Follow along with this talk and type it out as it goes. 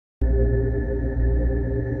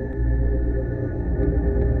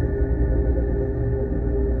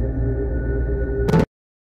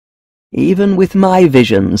Even with my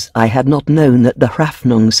visions, I had not known that the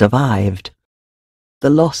Hrafnung survived. The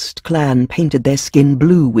lost clan painted their skin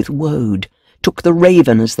blue with woad, took the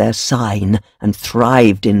raven as their sign, and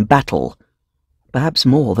thrived in battle, perhaps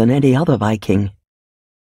more than any other Viking.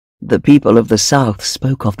 The people of the south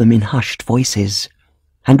spoke of them in hushed voices,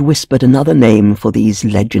 and whispered another name for these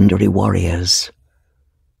legendary warriors: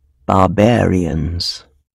 barbarians.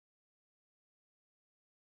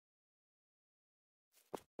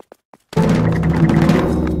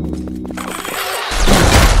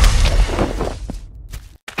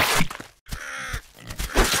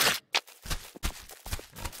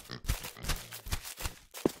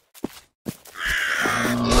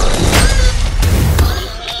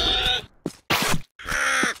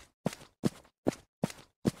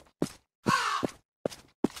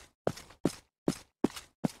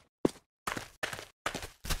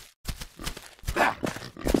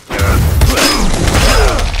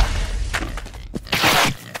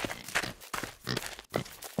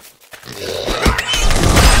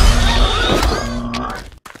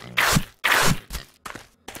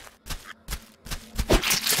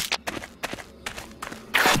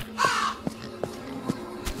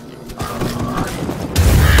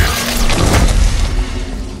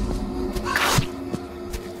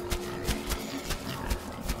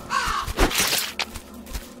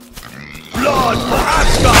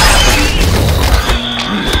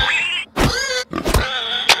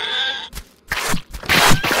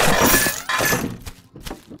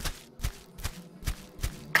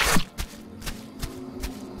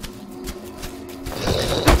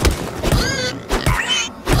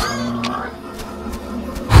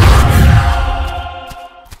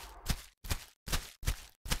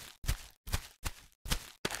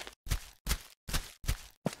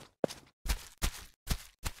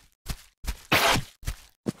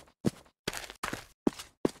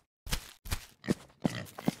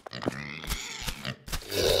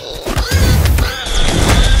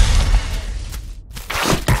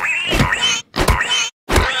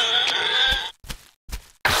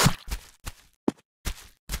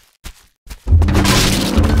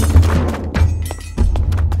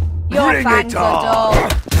 Bring it on!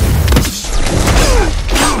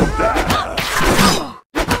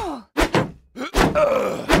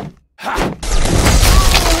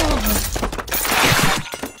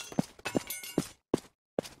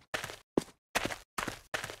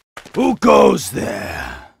 Who goes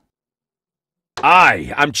there?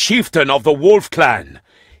 I am chieftain of the Wolf Clan,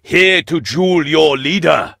 here to jewel your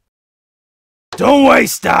leader. Don't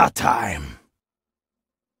waste our time.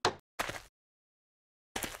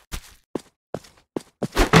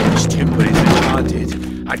 This timber is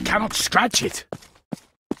enchanted. I cannot scratch it.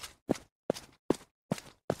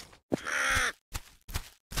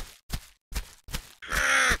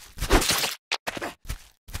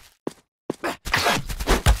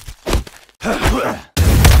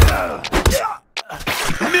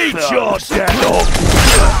 Meet your death!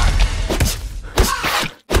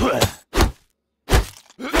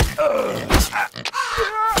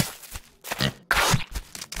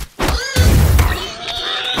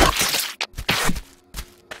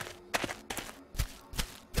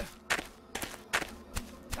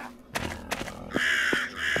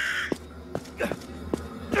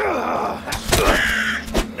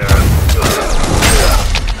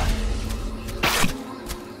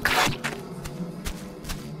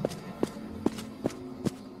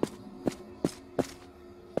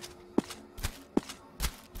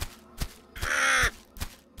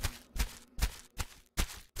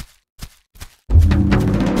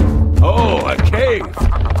 Oh, a cave!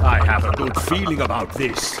 I have a good feeling about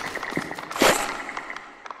this.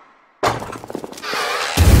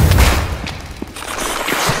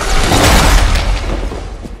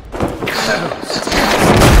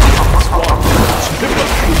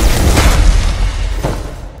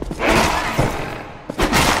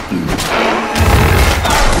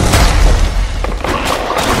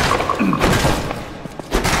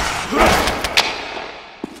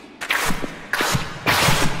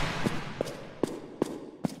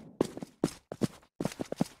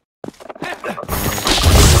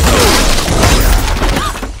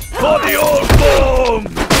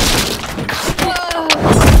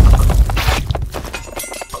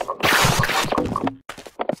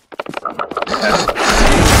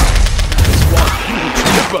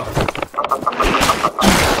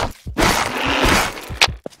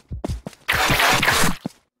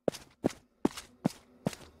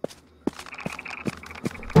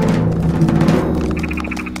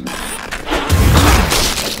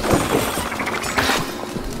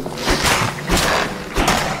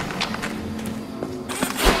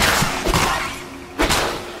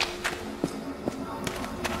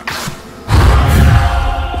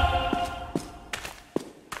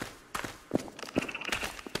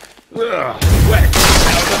 Wet,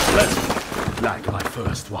 now the pleasant, like my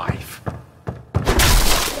first wife.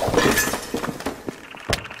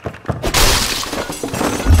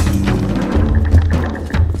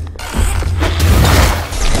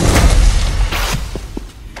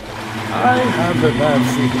 I have a bad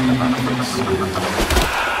feeling about this.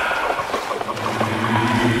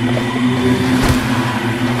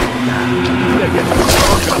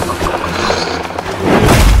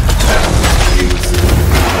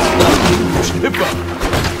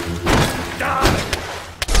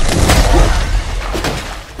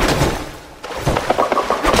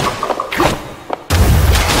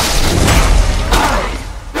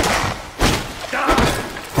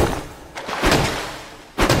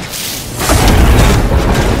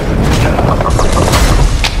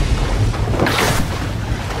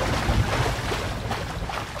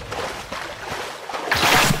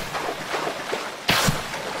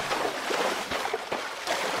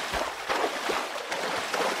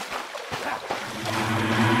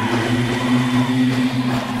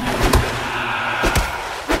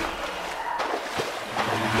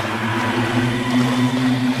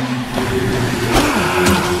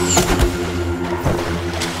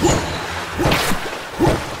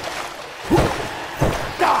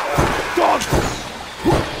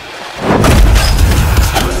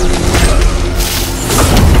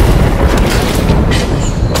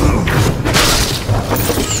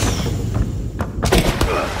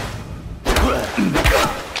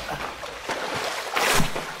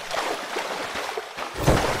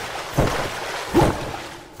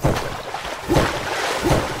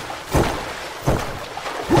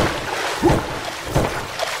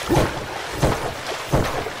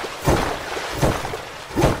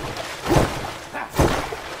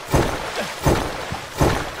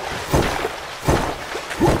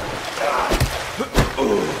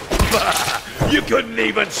 You couldn't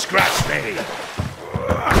even scratch me!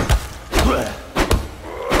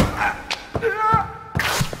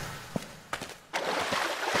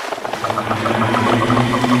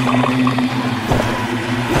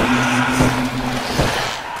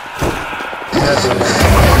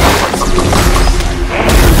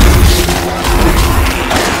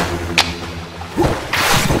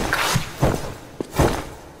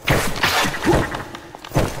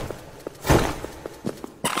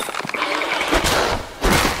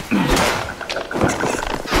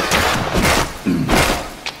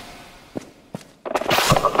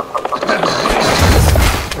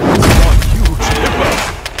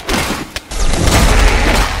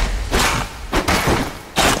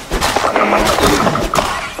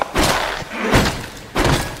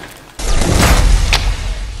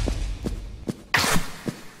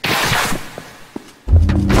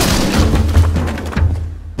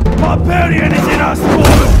 Barbarian is in our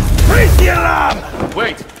spawn! Raise the alarm!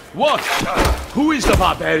 Wait, what? Who is the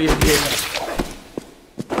barbarian here?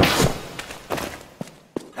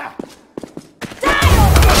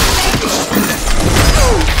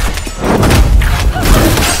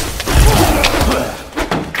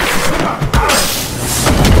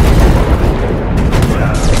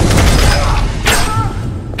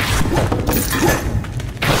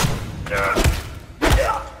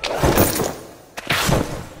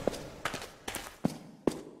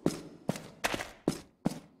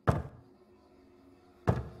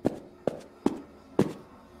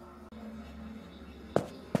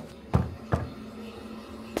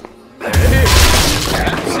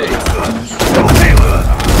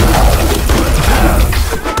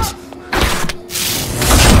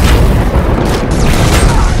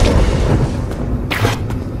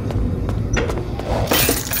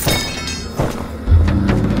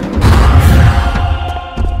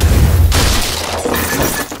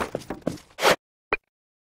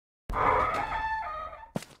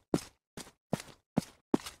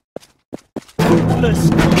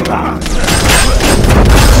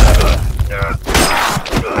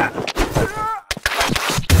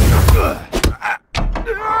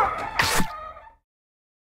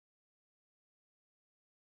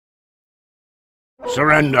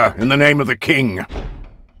 Surrender in the name of the king.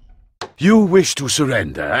 You wish to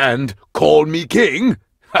surrender and call me king?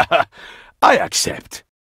 I accept.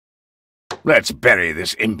 Let's bury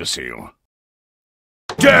this imbecile.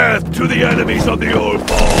 Death to the enemies of the old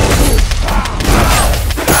falls!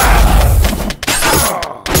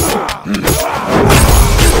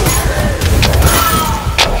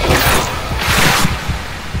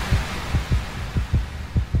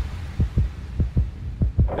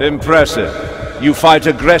 Impressive. You fight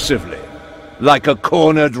aggressively, like a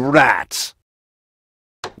cornered rat.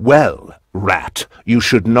 Well, rat, you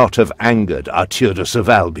should not have angered Arturus of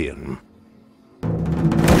Albion.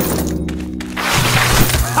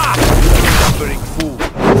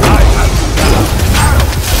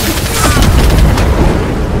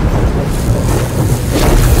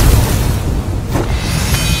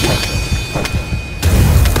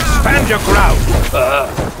 your ground!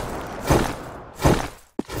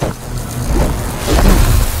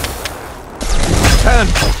 Stand!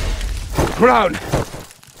 Ground!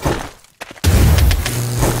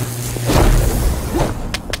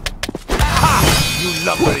 You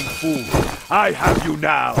lumbering fool! I have you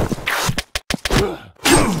now!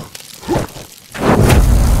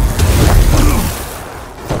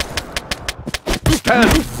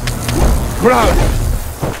 Stand! Ground!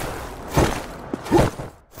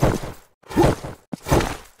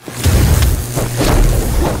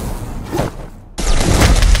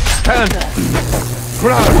 Stand!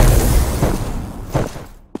 Ground!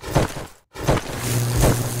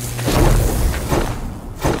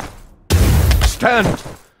 Stand!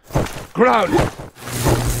 Ground!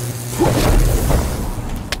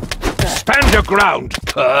 Stand your ground,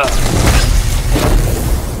 cur!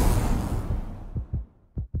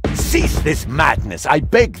 Cease this madness, I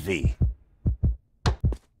beg thee!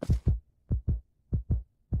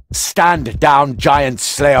 Stand down, giant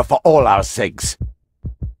slayer, for all our sakes!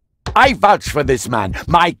 I vouch for this man,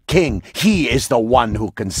 my king. He is the one who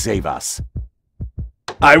can save us.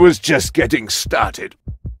 I was just getting started.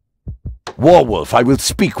 Warwolf, I will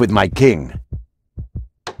speak with my king.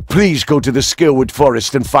 Please go to the Skillwood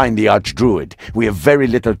Forest and find the Archdruid. We have very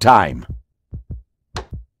little time.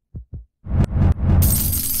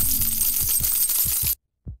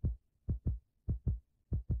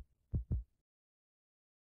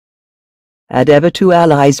 Had ever two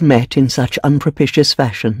allies met in such unpropitious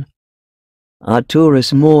fashion?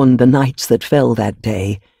 Arturus mourned the knights that fell that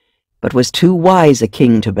day, but was too wise a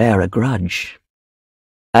king to bear a grudge.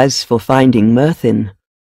 As for finding Merthin,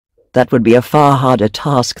 that would be a far harder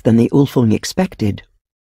task than the Ulfung expected.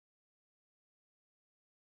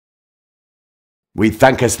 We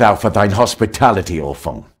thankest thou for thine hospitality,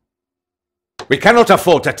 Ulfung. We cannot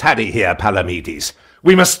afford to tarry here, Palamedes.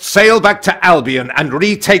 We must sail back to Albion and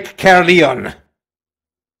retake Caerleon.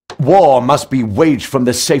 War must be waged from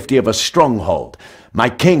the safety of a stronghold. My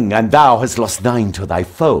king and thou hast lost thine to thy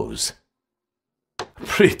foes.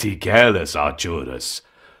 Pretty careless, Arturus.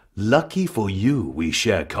 Lucky for you we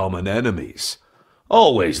share common enemies.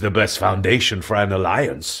 Always the best foundation for an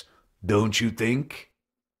alliance, don't you think?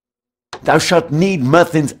 Thou shalt need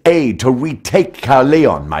Merthin's aid to retake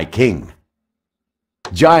Caerleon, my king.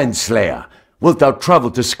 Giant Slayer, wilt thou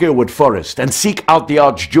travel to Skillwood Forest and seek out the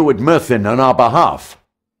Archdruid Merthin on our behalf?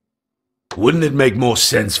 Wouldn't it make more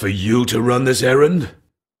sense for you to run this errand?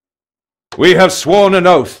 We have sworn an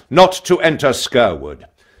oath not to enter Skirwood,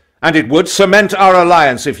 and it would cement our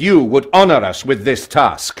alliance if you would honor us with this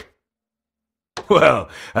task. Well,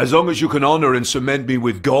 as long as you can honor and cement me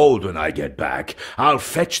with gold when I get back, I'll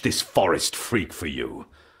fetch this forest freak for you.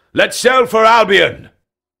 Let's sail for Albion!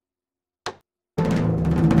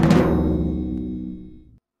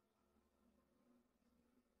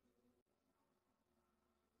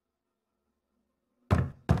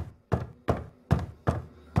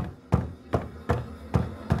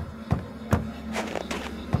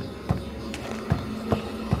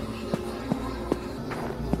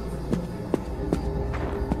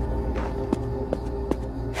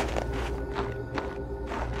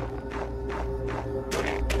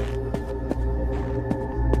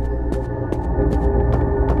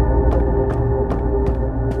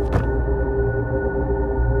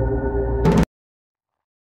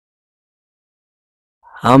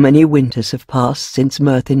 How many winters have passed since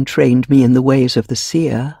Merthin trained me in the ways of the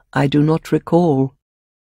seer, I do not recall.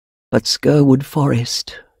 But Skirwood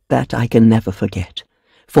Forest, that I can never forget,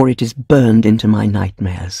 for it is burned into my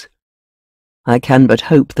nightmares. I can but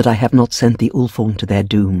hope that I have not sent the Ulfung to their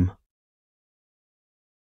doom.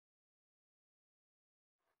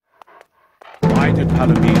 Why did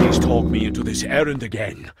Palamedes talk me into this errand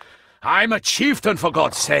again? I'm a chieftain, for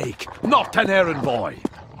God's sake, not an errand boy.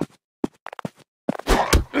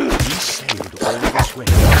 He sailed all this way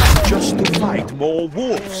just to fight more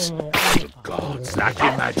wolves. The gods lack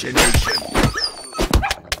imagination.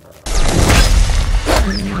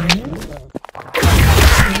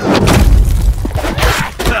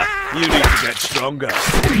 You need to get stronger.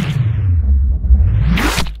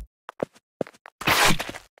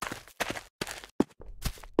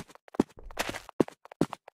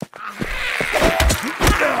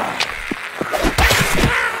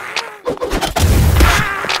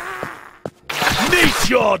 Meet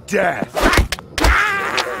your death!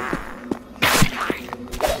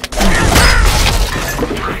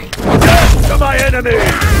 Death to my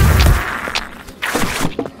enemies!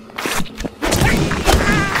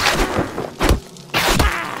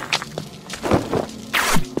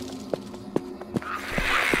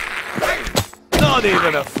 Not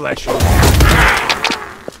even a flesh wound.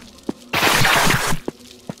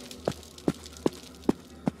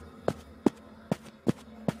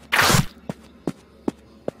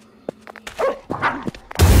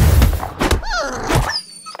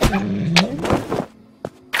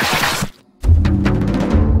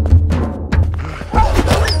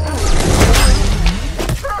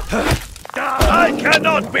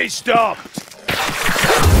 Enemy stopped!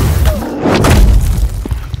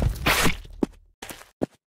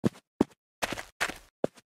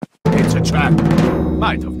 It's a trap.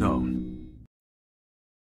 Might have known.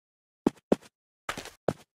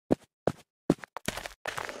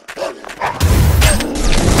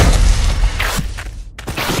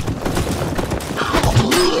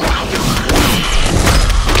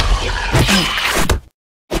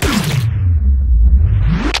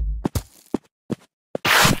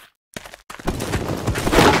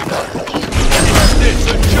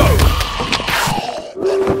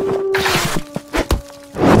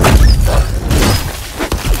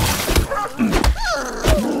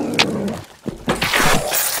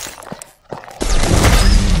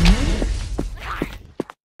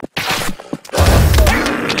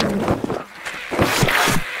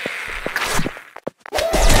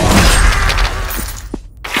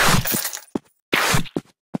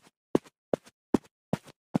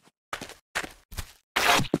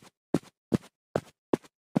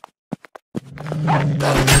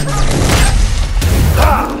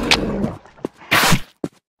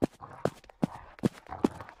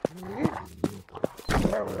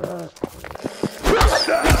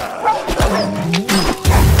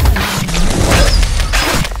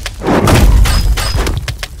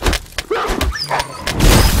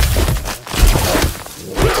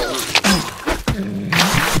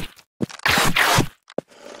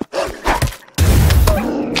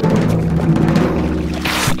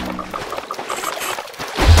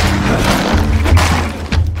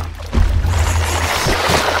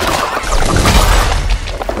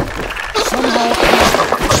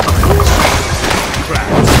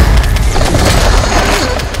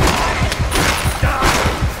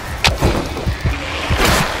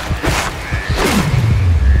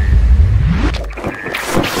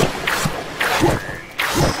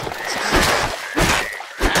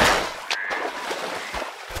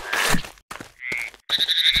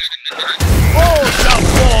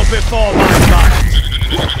 Before my might!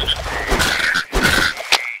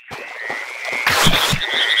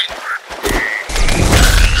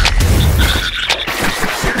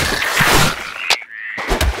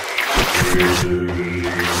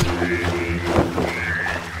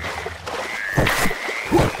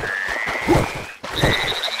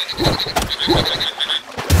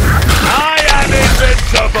 I am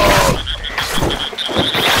invincible!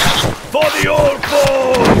 For the old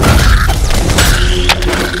foe!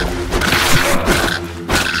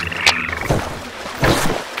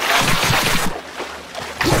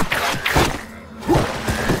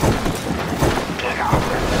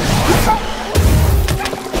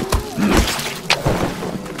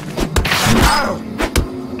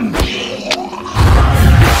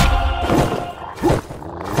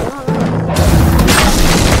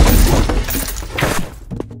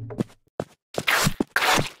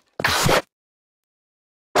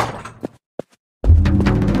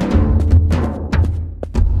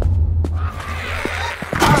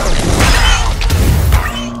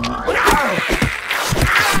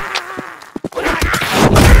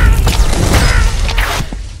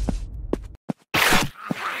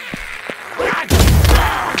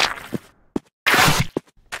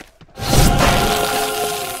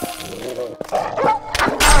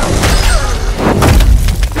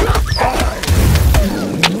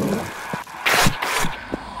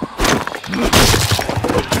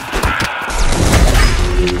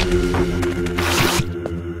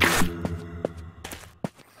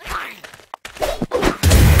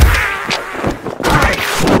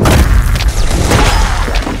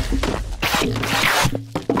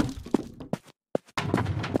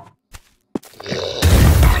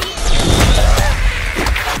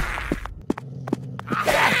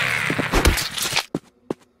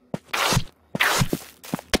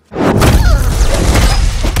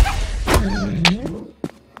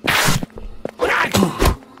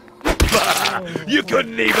 You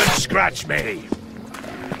couldn't even scratch me!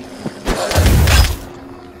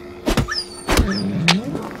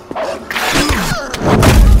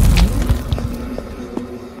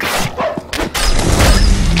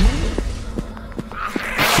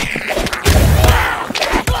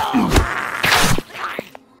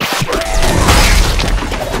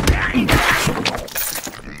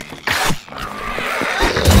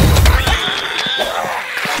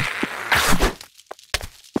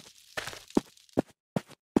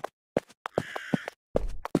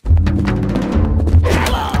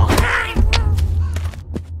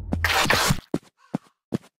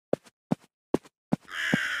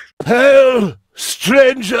 Hail,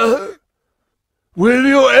 stranger! Will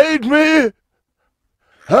you aid me?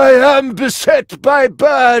 I am beset by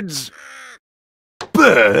birds!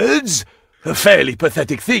 Birds? A fairly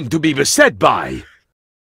pathetic thing to be beset by.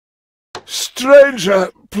 Stranger,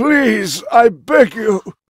 please, I beg you.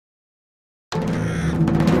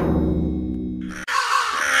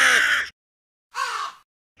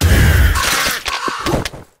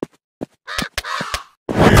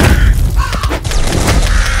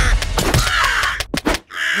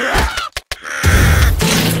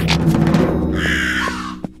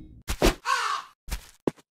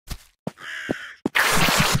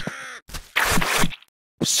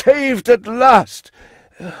 Saved at last!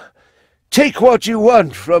 Take what you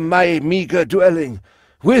want from my meager dwelling,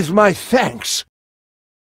 with my thanks.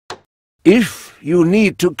 If you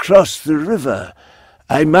need to cross the river,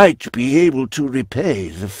 I might be able to repay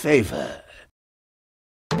the favor.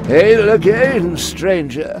 Hail again,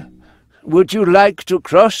 stranger. Would you like to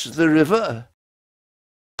cross the river?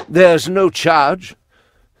 There's no charge.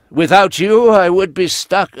 Without you, I would be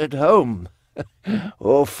stuck at home.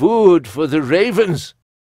 Or food for the ravens.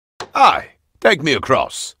 Aye, take me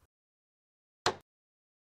across.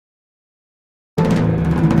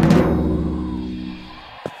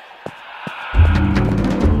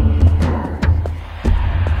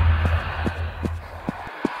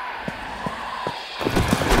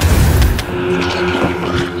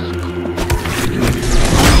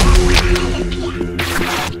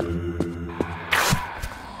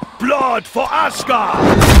 Blood for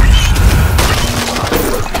Asgard!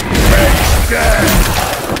 Face death!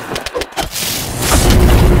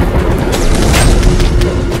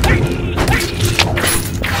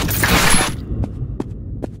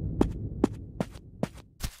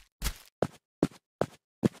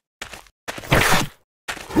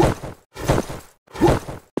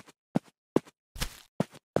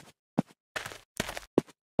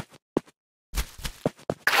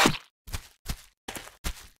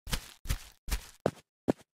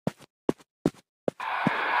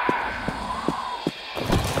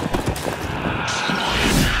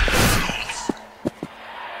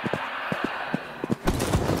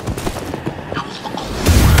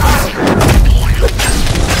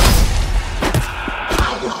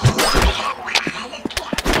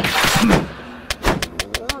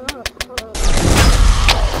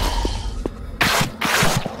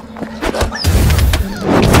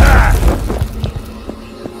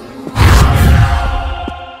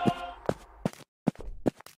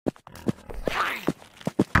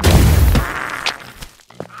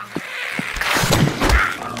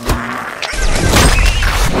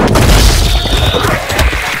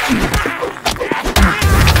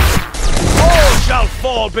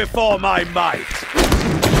 Before my might.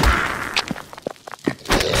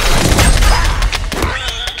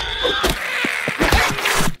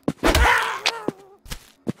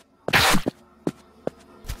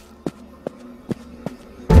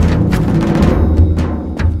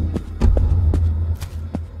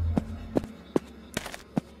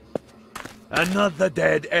 Another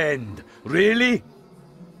dead end. Really?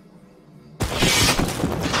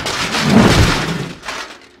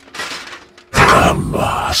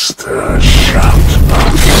 Master shall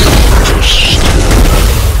not disturb.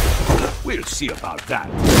 We'll see about that.